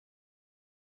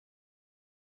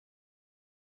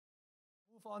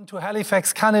Move on to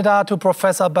Halifax, Canada, to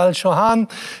Professor Balwantray Chauhan.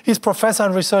 He's Professor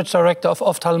and Research Director of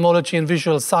Ophthalmology and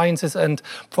Visual Sciences and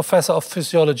Professor of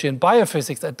Physiology and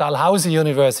Biophysics at Dalhousie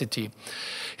University.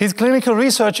 His clinical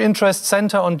research interests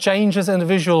center on changes in the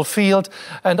visual field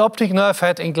and optic nerve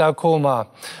head in glaucoma.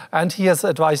 And he has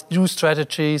advised new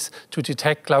strategies to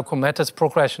detect glaucomatous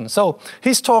progression. So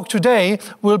his talk today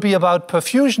will be about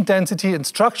perfusion density and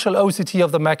structural OCT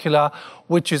of the macula,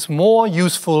 which is more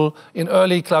useful in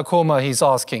early glaucoma, he's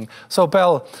asking. So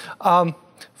Bel,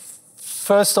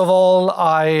 first of all,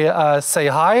 I say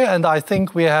hi, and I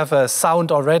think we have a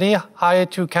sound already. Hi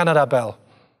to Canada, Bel.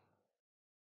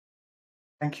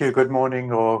 Thank you. Good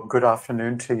morning or good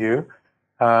afternoon to you.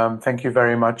 Thank you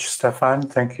very much, Stefan.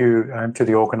 Thank you to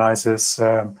the organizers.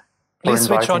 Please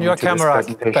switch on your camera,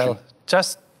 Bel.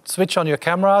 Just switch on your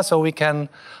camera so we can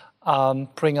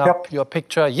bring up your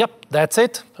picture. Yep, that's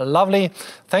it. Lovely.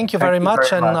 Thank you very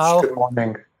much. And now good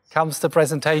morning. Comes the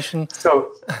presentation.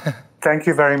 So, thank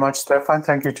you very much, Stefan.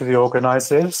 Thank you to the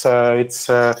organizers. It's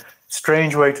a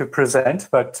strange way to present,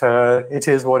 but it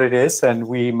is what it is, and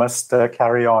we must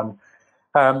carry on.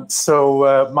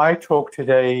 My talk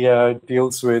today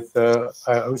deals with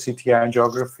OCT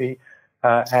angiography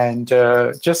and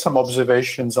just some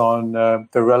observations on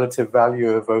the relative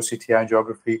value of OCT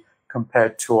angiography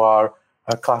compared to our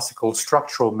classical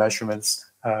structural measurements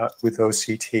with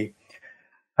OCT.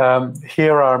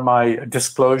 Here are my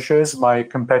disclosures, my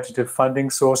competitive funding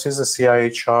sources, the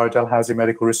CIHR, Dalhousie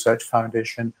Medical Research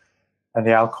Foundation, and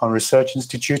the Alcon Research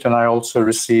Institute, and I also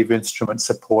receive instrument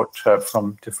support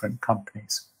from different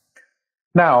companies.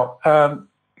 Now,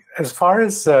 as far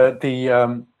as I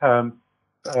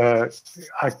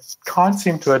can't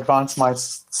seem to advance my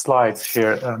slides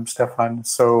here, Stefan,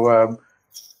 so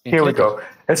here we go.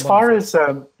 As far as,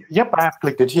 yep, I have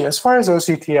clicked it here. As far as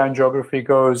OCT angiography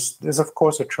goes, there's of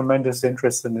course a tremendous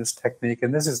interest in this technique,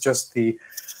 and this is just the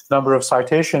number of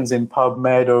citations in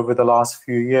PubMed over the last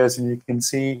few years, and you can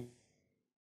see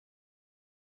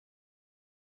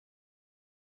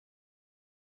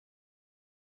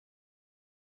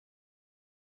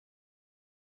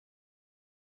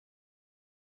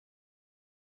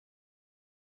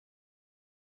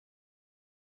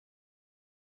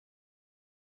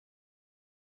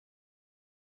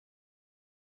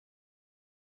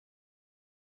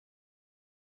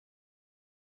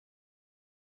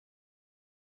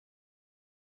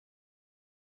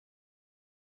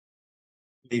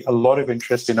a lot of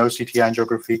interest in OCT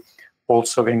angiography,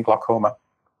 also in glaucoma.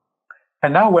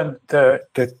 And now when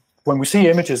we see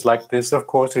images like this, of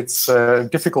course, it's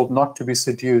difficult not to be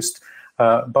seduced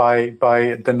by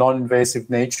the non-invasive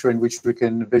nature in which we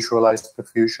can visualize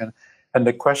perfusion. And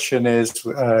the question is,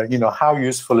 how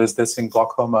useful is this in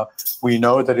glaucoma? We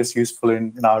know that it's useful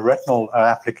in our retinal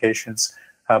applications,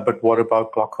 but what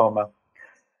about glaucoma?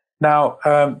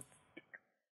 Now,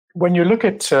 when you look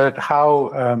at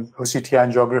how OCT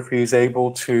angiography is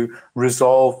able to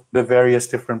resolve the various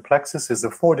different plexuses, the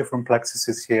 4 different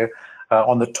plexuses here,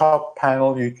 on the top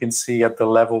panel you can see at the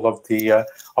level of the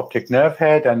optic nerve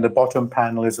head, and the bottom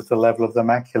panel is at the level of the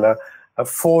macula,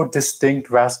 4 distinct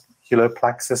vascular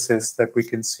plexuses that we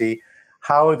can see.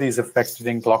 How are these affected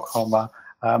in glaucoma?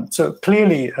 So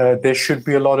clearly there should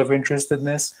be a lot of interest in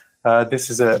this. This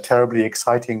is a terribly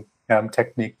exciting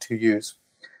technique to use.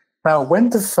 Now, when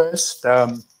the first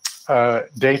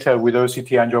data with OCT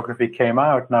angiography came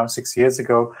out, now 6 years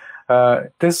ago,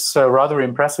 this rather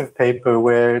impressive paper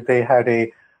where they had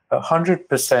a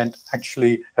 100%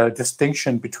 actually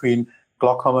distinction between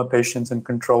glaucoma patients and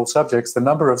control subjects. The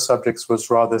number of subjects was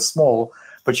rather small,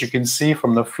 but you can see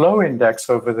from the flow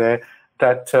index over there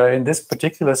that in this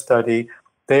particular study,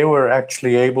 they were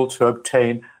actually able to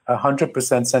obtain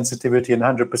 100% sensitivity and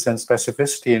 100%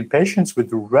 specificity in patients with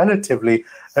relatively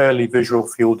early visual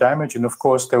field damage. And of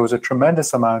course, there was a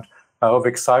tremendous amount of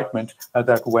excitement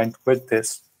that went with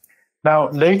this. Now,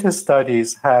 later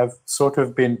studies have sort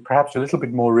of been perhaps a little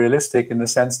bit more realistic in the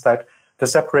sense that the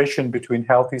separation between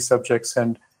healthy subjects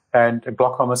and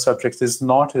glaucoma subjects is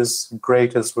not as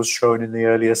great as was shown in the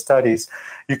earlier studies.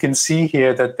 You can see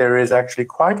here that there is actually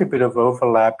quite a bit of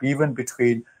overlap even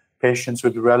between patients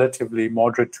with relatively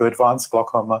moderate to advanced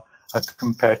glaucoma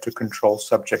compared to control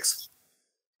subjects.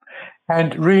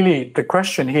 And really, the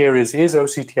question here is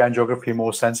OCT angiography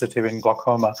more sensitive in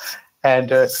glaucoma?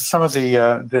 And some of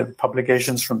the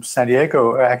publications from San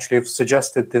Diego actually have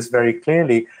suggested this very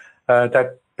clearly,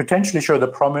 that potentially show the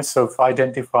promise of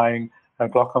identifying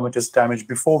glaucomatous damage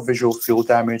before visual field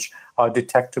damage are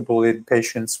detectable in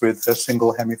patients with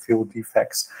single hemifield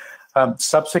defects.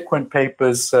 Subsequent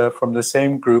papers from the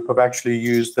same group have actually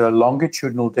used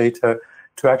longitudinal data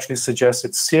to actually suggest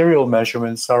that serial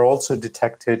measurements are also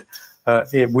detected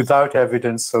without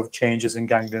evidence of changes in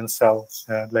ganglion cell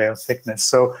layer thickness.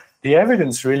 So the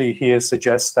evidence really here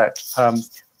suggests that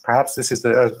perhaps this is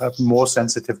a more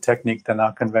sensitive technique than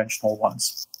our conventional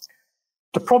ones.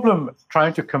 The problem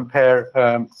trying to compare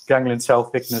ganglion cell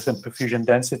thickness and perfusion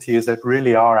density is that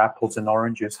really are apples and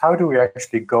oranges. How do we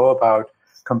actually go about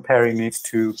comparing these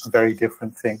two very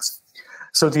different things?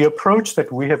 So the approach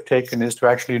that we have taken is to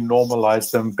actually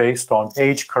normalize them based on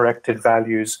age-corrected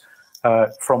values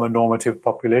from a normative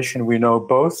population. We know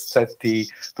both that the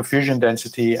perfusion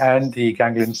density and the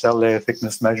ganglion cell layer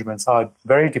thickness measurements are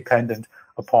very dependent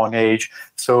upon age.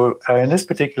 So in this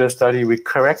particular study, we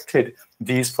corrected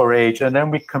these for age, and then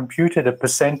we computed a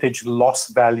percentage loss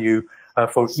value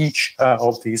for each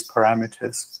of these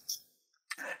parameters.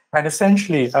 And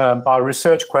essentially, our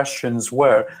research questions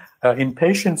were, in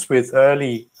patients with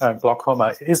early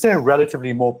glaucoma, is there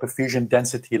relatively more perfusion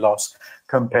density loss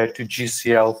compared to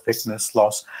GCL thickness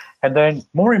loss? And then,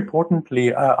 more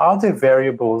importantly, are there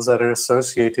variables that are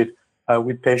associated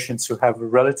with patients who have a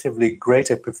relatively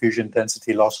greater perfusion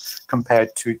density loss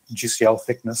compared to GCL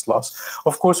thickness loss?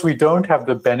 Of course, we don't have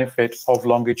the benefit of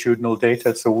longitudinal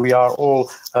data, so we are all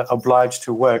obliged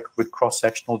to work with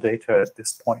cross-sectional data at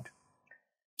this point.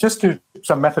 Just to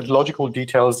some methodological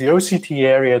details, the OCT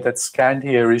area that's scanned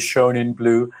here is shown in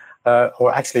blue,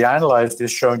 or actually analyzed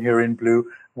is shown here in blue,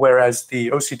 whereas the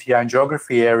OCT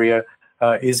angiography area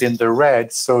is in the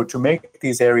red. So to make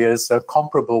these areas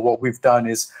comparable, what we've done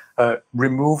is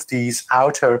remove these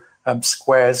outer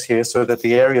squares here so that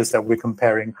the areas that we're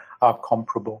comparing are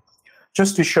comparable.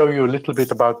 Just to show you a little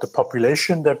bit about the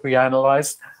population that we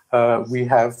analyzed, we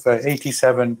have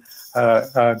 87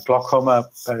 glaucoma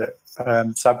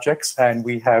subjects, and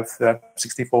we have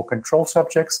 64 control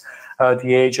subjects.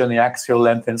 The age and the axial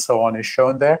length and so on is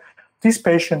shown there. These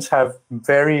patients have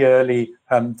very early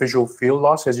visual field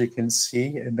loss, as you can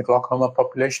see in the glaucoma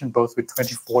population, both with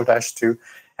 24-2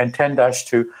 and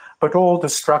 10-2, but all the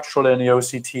structural and the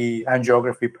OCT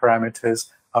angiography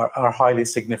parameters are highly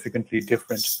significantly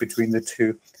different between the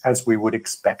two, as we would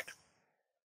expect.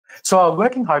 So our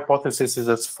working hypothesis is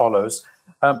as follows.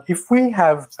 If we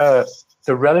have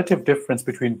the relative difference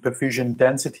between perfusion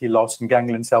density loss and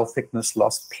ganglion cell thickness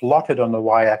loss plotted on the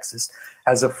y-axis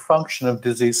as a function of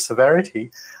disease severity,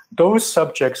 those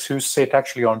subjects who sit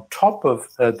actually on top of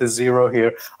the zero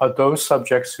here are those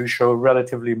subjects who show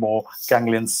relatively more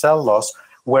ganglion cell loss,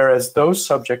 whereas those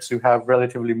subjects who have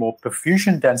relatively more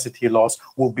perfusion density loss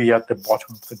will be at the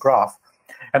bottom of the graph.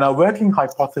 And our working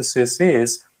hypothesis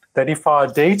is that if our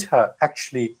data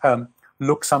actually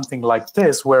look something like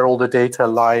this, where all the data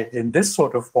lie in this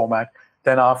sort of format,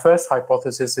 then our first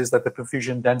hypothesis is that the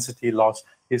perfusion density loss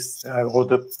is, or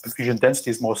the perfusion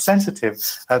density is more sensitive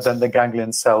than the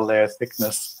ganglion cell layer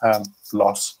thickness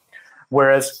loss.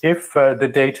 Whereas if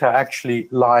the data actually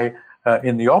lie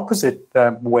in the opposite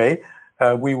way,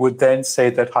 we would then say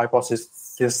that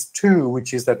hypothesis 2,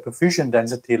 which is that perfusion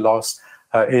density loss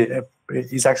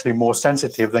is actually more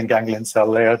sensitive than ganglion cell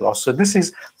layer loss. So this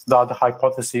is the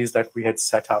hypotheses that we had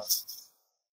set up.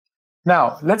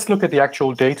 Now, let's look at the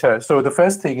actual data. So the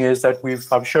first thing is that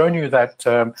I've shown you that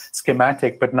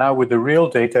schematic, but now with the real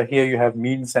data, here you have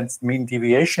mean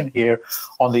deviation here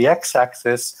on the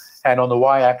x-axis, and on the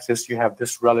y-axis you have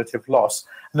this relative loss.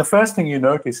 And the first thing you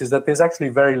notice is that there's actually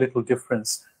very little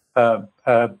difference in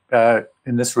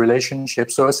this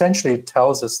relationship. So essentially it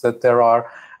tells us that there are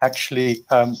actually,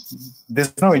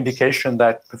 there's no indication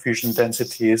that perfusion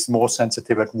density is more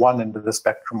sensitive at one end of the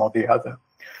spectrum or the other.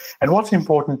 And what's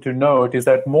important to note is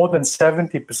that more than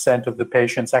 70% of the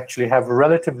patients actually have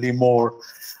relatively more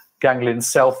ganglion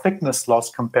cell thickness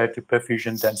loss compared to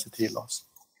perfusion density loss.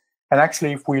 And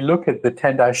actually, if we look at the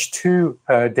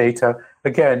 10-2 data,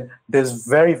 again, there's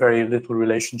very, very little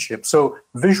relationship. So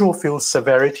visual field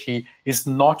severity is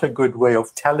not a good way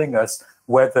of telling us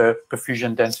whether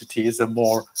perfusion density is a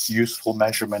more useful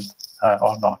measurement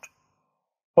or not.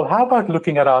 Well, how about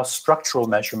looking at our structural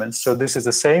measurements? So this is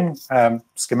the same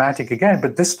schematic again,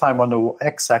 but this time on the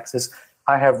x-axis,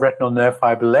 I have retinal nerve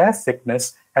fiber layer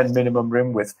thickness and minimum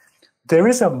rim width. There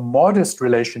is a modest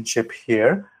relationship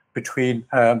here between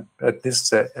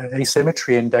this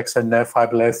asymmetry index and nerve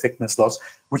fiber layer thickness loss,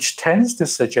 which tends to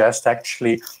suggest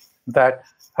actually that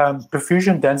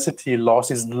perfusion density loss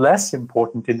is less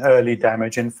important in early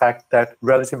damage. In fact, that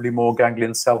relatively more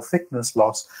ganglion cell thickness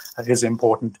loss is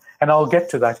important. And I'll get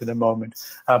to that in a moment.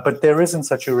 But there isn't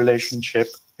such a relationship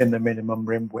in the minimum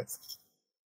rim width.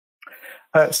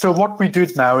 So what we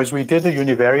did now is we did a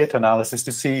univariate analysis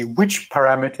to see which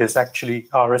parameters actually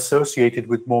are associated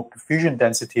with more perfusion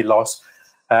density loss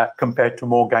compared to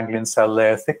more ganglion cell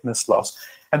layer thickness loss.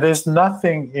 And there's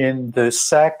nothing in the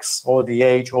sex or the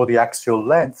age or the axial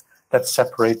length that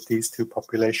separate these two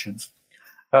populations.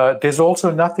 There's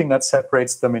also nothing that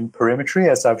separates them in perimetry,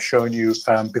 as I've shown you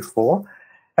before.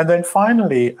 And then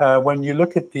finally, when you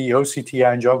look at the OCT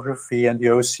angiography and the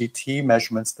OCT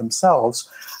measurements themselves,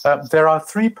 there are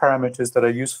three parameters that are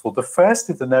useful. The first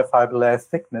is the nerve fiber layer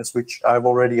thickness, which I've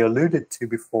already alluded to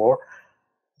before.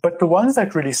 But the ones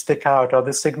that really stick out are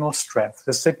the signal strength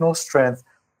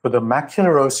for the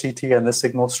macular OCT and the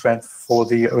signal strength for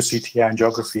the OCT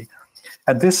angiography.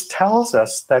 And this tells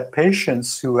us that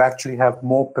patients who actually have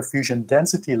more perfusion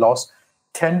density loss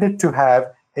tended to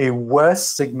have a worse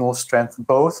signal strength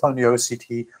both on the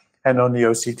OCT and on the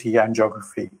OCT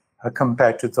angiography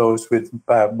compared to those with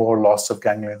more loss of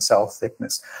ganglion cell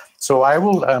thickness. So I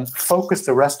will focus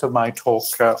the rest of my talk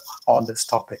on this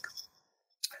topic.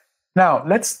 Now,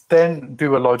 let's then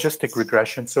do a logistic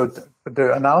regression. So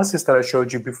the analysis that I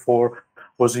showed you before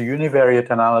was a univariate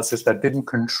analysis that didn't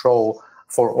control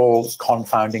for all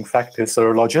confounding factors.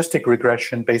 So a logistic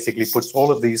regression basically puts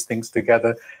all of these things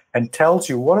together and tells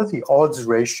you what are the odds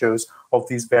ratios of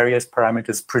these various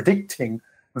parameters predicting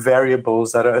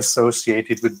variables that are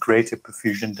associated with greater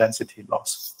perfusion density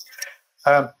loss.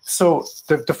 So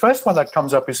the first one that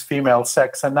comes up is female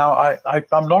sex. And now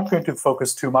I'm not going to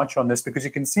focus too much on this because you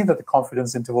can see that the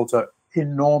confidence intervals are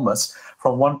enormous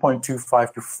from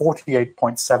 1.25 to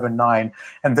 48.79.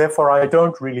 And therefore, I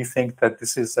don't really think that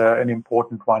this is an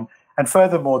important one. And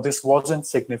furthermore, this wasn't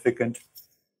significant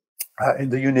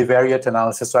in the univariate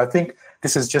analysis. So I think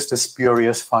this is just a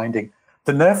spurious finding.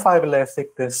 The nerve fiber layer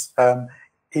thickness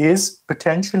is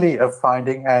potentially a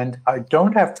finding, and I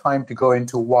don't have time to go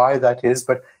into why that is,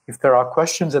 but if there are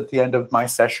questions at the end of my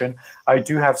session, I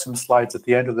do have some slides at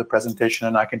the end of the presentation,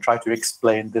 and I can try to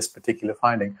explain this particular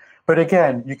finding. But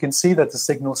again, you can see that the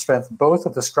signal strength, both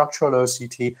of the structural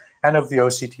OCT and of the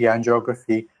OCT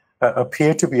angiography,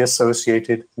 appear to be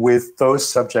associated with those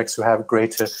subjects who have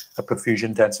greater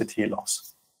perfusion density loss.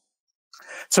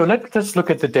 So let's just look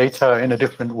at the data in a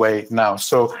different way now.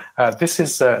 So this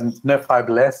is nerve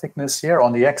fiber layer thickness here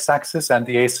on the x-axis and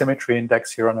the asymmetry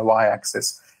index here on the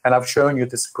y-axis. And I've shown you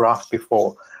this graph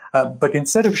before. But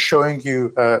instead of showing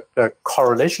you a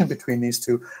correlation between these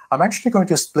two, I'm actually going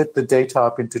to split the data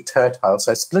up into tertiles.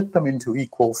 I split them into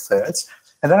equal thirds.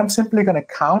 And then I'm simply going to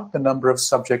count the number of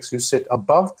subjects who sit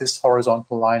above this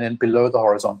horizontal line and below the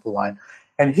horizontal line.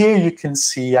 And here you can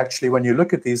see, actually, when you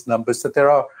look at these numbers, that there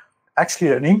are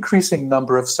actually an increasing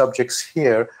number of subjects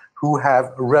here who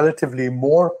have relatively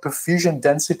more perfusion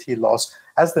density loss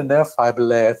as the nerve fiber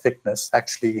layer thickness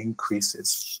actually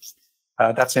increases.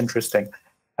 That's interesting.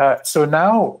 So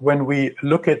now when we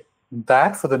look at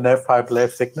that for the nerve fiber layer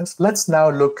thickness, let's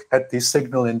now look at the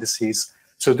signal indices.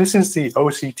 So this is the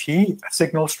OCT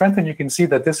signal strength, and you can see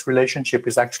that this relationship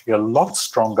is actually a lot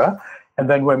stronger. And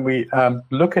then when we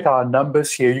look at our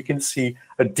numbers here, you can see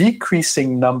a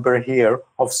decreasing number here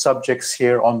of subjects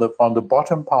here on the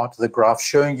bottom part of the graph,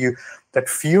 showing you that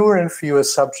fewer and fewer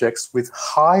subjects with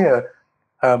higher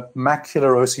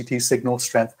macular OCT signal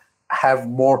strength have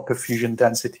more perfusion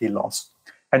density loss.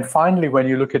 And finally, when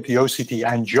you look at the OCT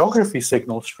angiography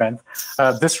signal strength,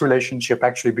 this relationship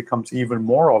actually becomes even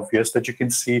more obvious, that you can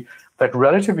see that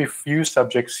relatively few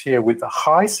subjects here with a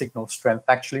high signal strength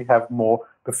actually have more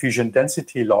perfusion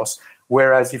density loss,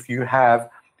 whereas if you have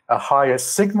a higher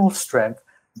signal strength,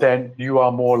 then you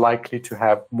are more likely to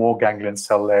have more ganglion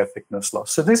cell layer thickness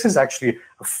loss. So this is actually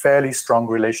a fairly strong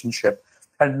relationship,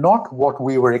 and not what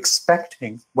we were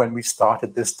expecting when we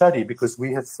started this study, because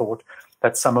we had thought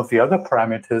that some of the other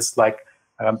parameters like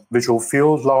visual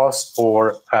field loss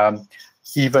or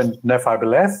even nerve fiber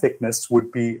layer thickness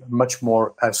would be much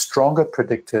more stronger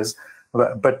predictors.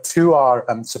 But to our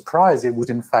surprise, it was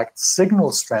in fact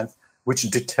signal strength which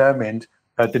determined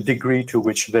the degree to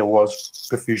which there was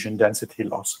perfusion density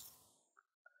loss.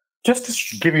 Just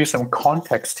to give you some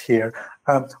context here,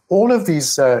 all of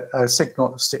these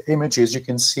signal images, you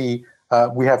can see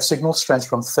we have signal strengths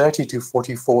from 30 to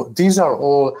 44. These are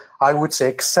all, I would say,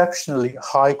 exceptionally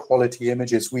high quality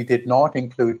images. We did not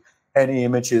include any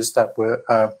images that were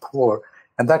poor.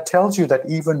 And that tells you that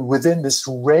even within this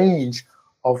range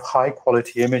of high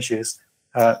quality images,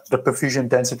 the perfusion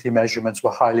density measurements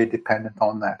were highly dependent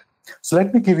on that. So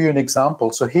let me give you an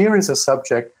example. So here is a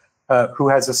subject who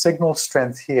has a signal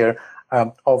strength here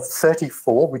of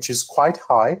 34, which is quite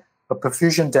high, a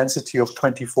perfusion density of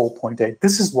 24.8.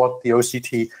 This is what the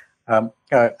OCT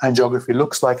angiography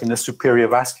looks like in the superior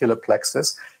vascular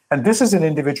plexus. And this is an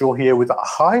individual here with a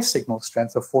high signal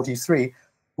strength of 43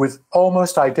 with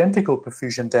almost identical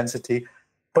perfusion density,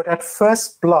 But at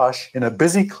first blush, in a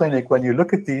busy clinic, when you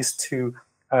look at these two,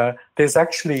 there's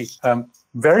actually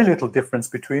very little difference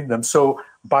between them. So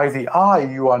by the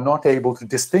eye, you are not able to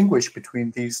distinguish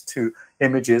between these two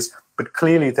images, but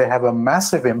clearly they have a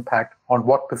massive impact on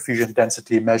what perfusion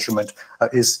density measurement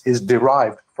is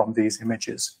derived from these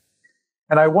images.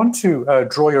 And I want to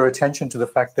draw your attention to the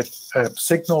fact that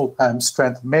signal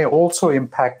strength may also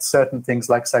impact certain things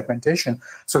like segmentation.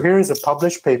 So here is a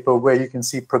published paper where you can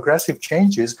see progressive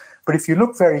changes, but if you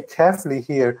look very carefully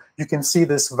here, you can see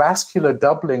this vascular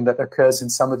doubling that occurs in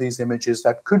some of these images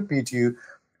that could be due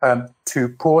to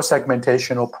poor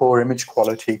segmentation or poor image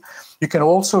quality. You can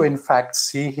also, in fact,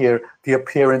 see here the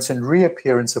appearance and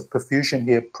reappearance of perfusion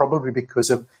here, probably because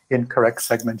of incorrect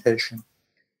segmentation.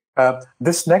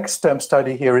 This next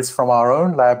study here is from our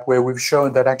own lab, where we've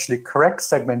shown that actually correct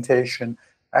segmentation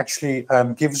actually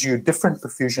gives you different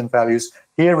perfusion values.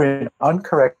 Here in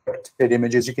uncorrected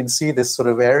images, you can see this sort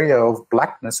of area of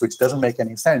blackness, which doesn't make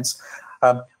any sense.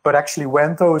 But actually,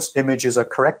 when those images are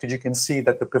corrected, you can see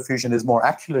that the perfusion is more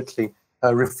accurately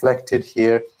reflected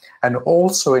here. And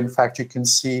also, in fact, you can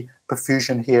see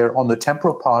perfusion here on the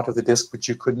temporal part of the disc, which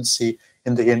you couldn't see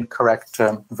in the incorrect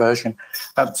version.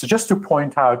 So just to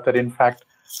point out that, in fact,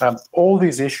 all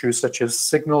these issues, such as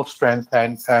signal strength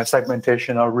and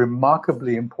segmentation, are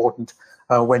remarkably important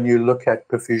when you look at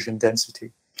perfusion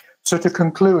density. So to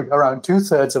conclude, around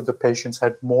 2/3 of the patients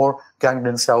had more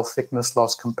ganglion cell thickness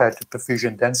loss compared to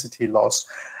perfusion density loss.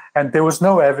 And there was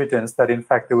no evidence that, in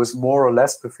fact, there was more or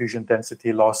less perfusion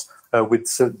density loss with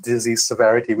disease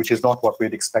severity, which is not what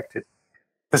we'd expected.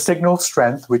 The signal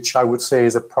strength, which I would say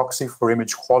is a proxy for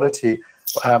image quality,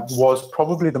 was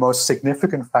probably the most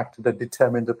significant factor that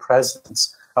determined the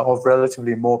presence of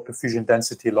relatively more perfusion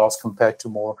density loss compared to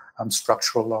more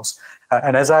structural loss.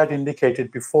 And as I had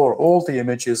indicated before, all the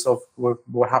images were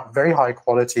very high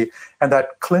quality, and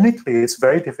that clinically it's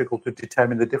very difficult to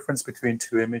determine the difference between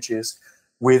two images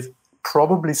with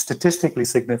probably statistically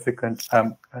significant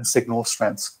signal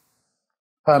strengths.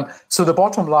 So the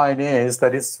bottom line is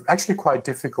that it's actually quite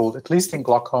difficult, at least in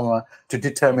glaucoma, to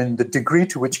determine the degree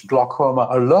to which glaucoma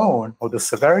alone, or the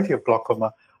severity of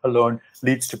glaucoma alone,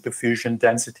 leads to perfusion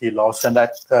density loss, and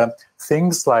that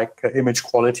things like image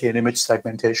quality and image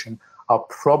segmentation are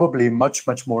probably much,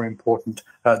 much more important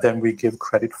than we give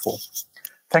credit for.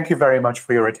 Thank you very much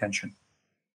for your attention.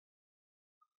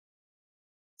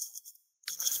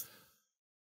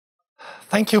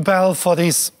 Thank you, Bal, for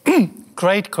these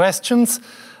great questions.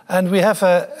 And we have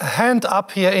a hand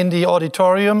up here in the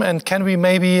auditorium. And can we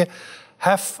maybe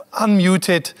have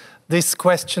unmuted this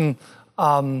question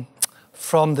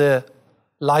from the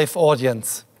live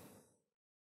audience?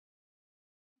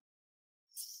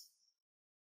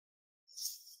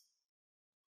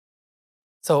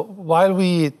 So while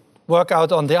we work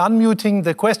out on the unmuting,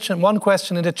 one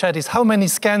question in the chat is, how many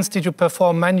scans did you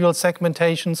perform, manual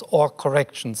segmentations or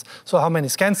corrections? So how many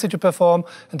scans did you perform,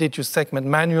 and did you segment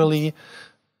manually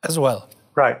as well?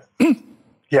 Right.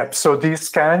 Yeah. So these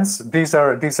scans, these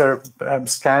are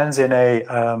scans in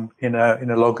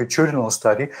a longitudinal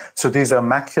study. So these are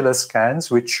macular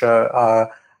scans, which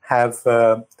have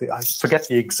I forget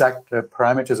the exact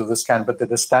parameters of the scan, but they're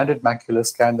the standard macular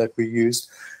scan that we used.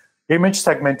 Image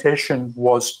segmentation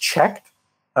was checked.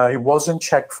 It wasn't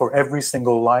checked for every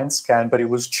single line scan, but it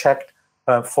was checked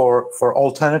for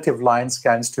alternative line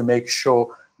scans to make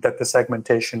sure that the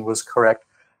segmentation was correct.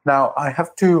 Now, I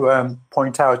have to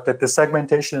point out that the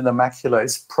segmentation in the macula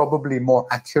is probably more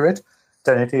accurate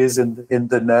than it is in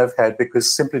the nerve head, because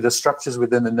simply the structures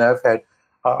within the nerve head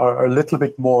are a little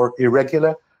bit more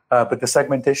irregular, but the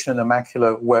segmentation in the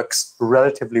macula works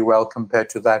relatively well compared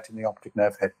to that in the optic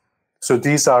nerve head. So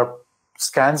these are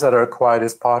scans that are acquired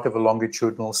as part of a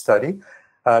longitudinal study.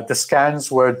 The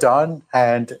scans were done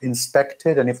and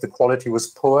inspected, and if the quality was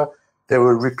poor, they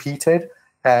were repeated.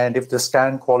 And if the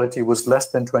scan quality was less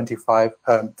than 25,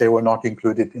 they were not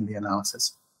included in the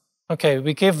analysis. Okay,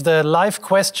 we give the live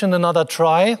question another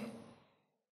try.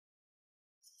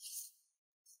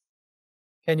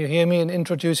 Can you hear me and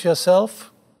introduce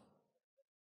yourself?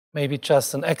 Maybe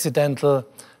just an accidental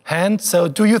hand. So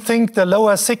do you think the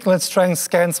lower signal strength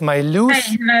scans may lose?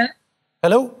 Hi, hello.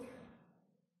 Hello?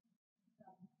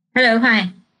 Hello,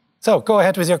 hi. So go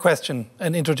ahead with your question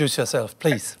and introduce yourself,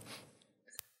 please.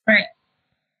 Right.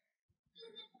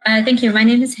 Thank you. My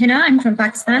name is Hina. I'm from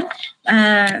Pakistan.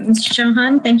 Mr.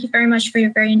 Chauhan, thank you very much for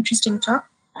your very interesting talk.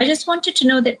 I just wanted to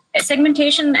know that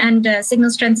segmentation and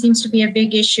signal strength seems to be a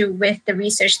big issue with the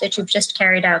research that you've just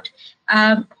carried out.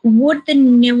 Would the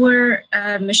newer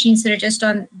machines that are just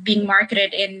being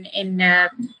marketed in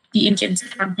the Indian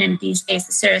subcontinent these days,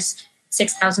 the CIRS,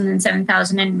 6000 and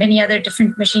 7000 and many other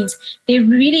different machines, they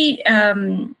really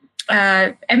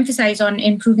emphasize on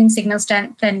improving signal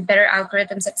strength and better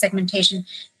algorithms at segmentation.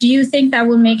 Do you think that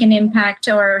will make an impact,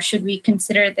 or should we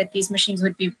consider that these machines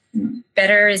would be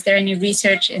better? Is there any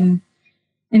research in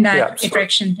that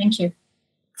direction? Thank you.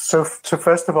 So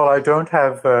first of all, I don't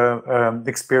have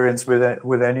experience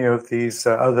with any of these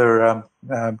other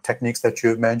techniques that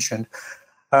you've mentioned.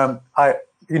 I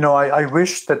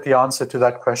wish that the answer to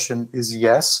that question is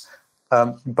yes.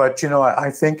 But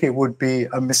I think it would be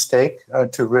a mistake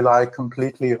to rely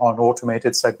completely on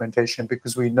automated segmentation,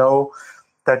 because we know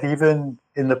that even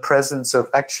in the presence of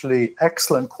actually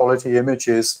excellent quality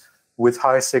images with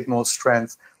high signal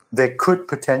strength, there could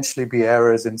potentially be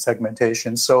errors in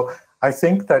segmentation. So I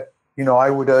think that I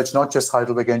would urge not just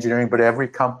Heidelberg Engineering, but every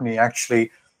company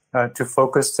actually to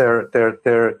focus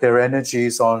their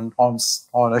energies on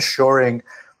assuring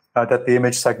that the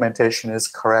image segmentation is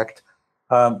correct.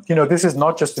 This is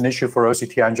not just an issue for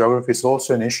OCT angiography, it's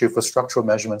also an issue for structural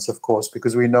measurements, of course,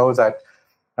 because we know that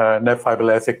nerve fiber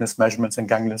layer thickness measurements and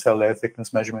ganglion cell layer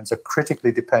thickness measurements are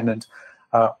critically dependent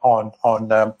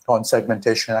on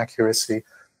segmentation accuracy.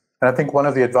 And I think one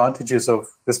of the advantages of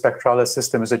the Spectralis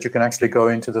system is that you can actually go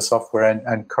into the software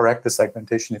and correct the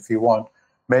segmentation if you want.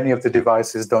 Many of the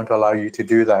devices don't allow you to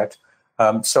do that.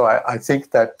 So I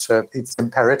think that it's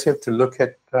imperative to look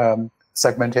at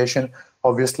segmentation.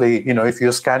 Obviously, if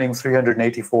you're scanning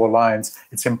 384 lines,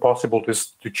 it's impossible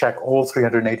to check all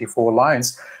 384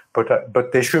 lines,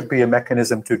 but there should be a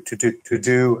mechanism to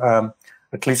do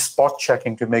at least spot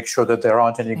checking to make sure that there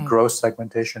aren't any gross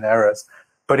segmentation errors.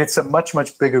 But it's a much,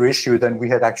 much bigger issue than we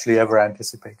had actually ever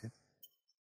anticipated.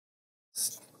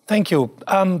 Thank you.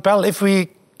 Bell, if we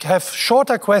have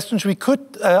shorter questions, we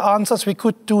could do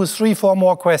 3-4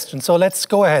 more questions. So let's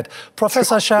go ahead.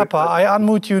 Professor Sherpa, I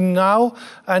unmute you now,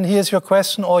 and here's your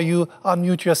question, or you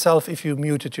unmute yourself if you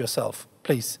muted yourself,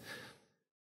 please.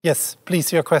 Yes,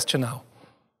 please, your question now.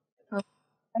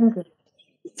 Thank you.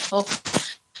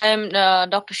 I'm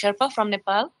Dr. Sherpa from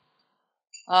Nepal.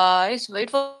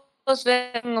 It was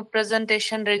a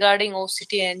presentation regarding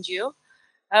OCT angio.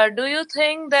 Do you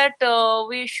think that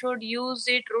we should use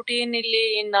it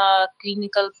routinely in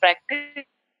clinical practice?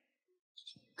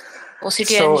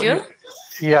 OCT angio?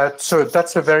 Yeah, so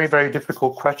that's a very, very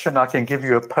difficult question. I can give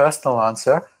you a personal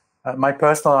answer. My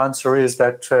personal answer is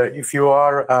that if you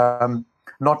are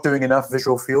not doing enough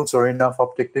visual fields or enough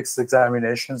optic disc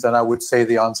examinations, then I would say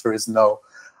the answer is no.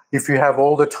 If you have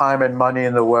all the time and money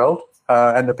in the world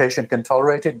and the patient can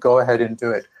tolerate it, go ahead and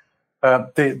do it.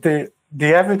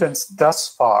 The evidence thus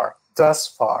far,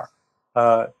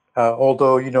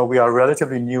 although we are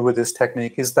relatively new with this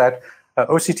technique, is that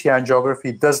OCT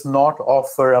angiography does not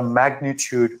offer a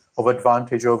magnitude of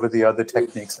advantage over the other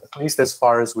techniques, at least as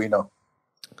far as we know.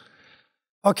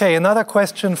 Okay, another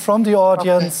question from the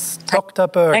audience, okay. Dr.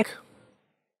 Berg.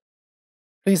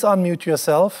 Please unmute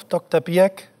yourself, Dr.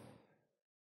 Biek,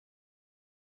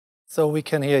 so we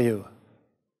can hear you.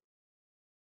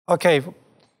 Okay,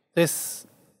 this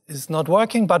is not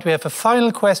working, but we have a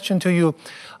final question to you.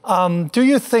 Do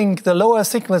you think the lower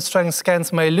signal strength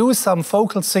scans may lose some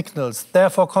focal signals,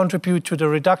 therefore contribute to the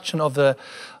reduction of the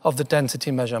density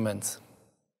measurements?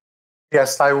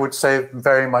 Yes, I would say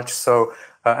very much so.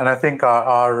 And I think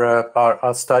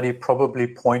our study probably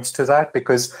points to that,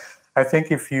 because I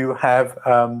think if you have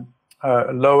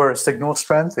lower signal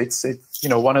strength, it's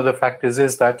one of the factors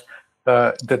is that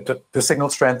the signal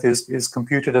strength is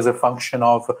computed as a function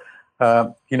of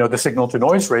the signal to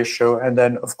noise ratio, and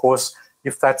then of course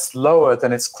if that's lower,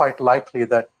 then it's quite likely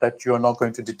that you're not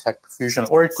going to detect perfusion,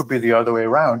 or it could be the other way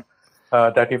around,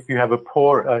 that if you have a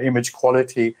poor image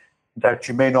quality, that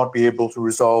you may not be able to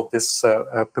resolve this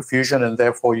perfusion, and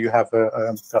therefore you have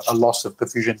a loss of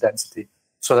perfusion density.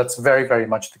 So that's very, very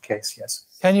much the case, yes.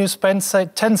 Can you spend, say,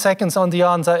 10 seconds on the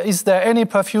answer? Is there any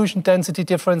perfusion density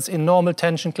difference in normal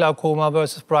tension glaucoma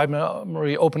versus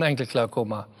primary open-angle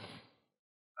glaucoma?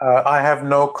 I have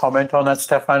no comment on that,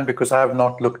 Stefan, because I have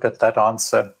not looked at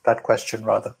that question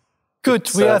rather. Good.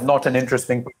 It's not an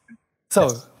interesting question. So,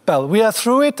 yes. Well, we are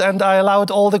through it, and I allowed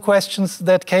all the questions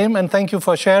that came, and thank you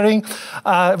for sharing.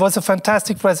 It was a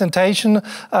fantastic presentation.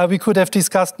 We could have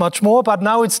discussed much more, but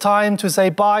now it's time to say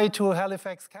bye to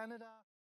Halifax, Canada.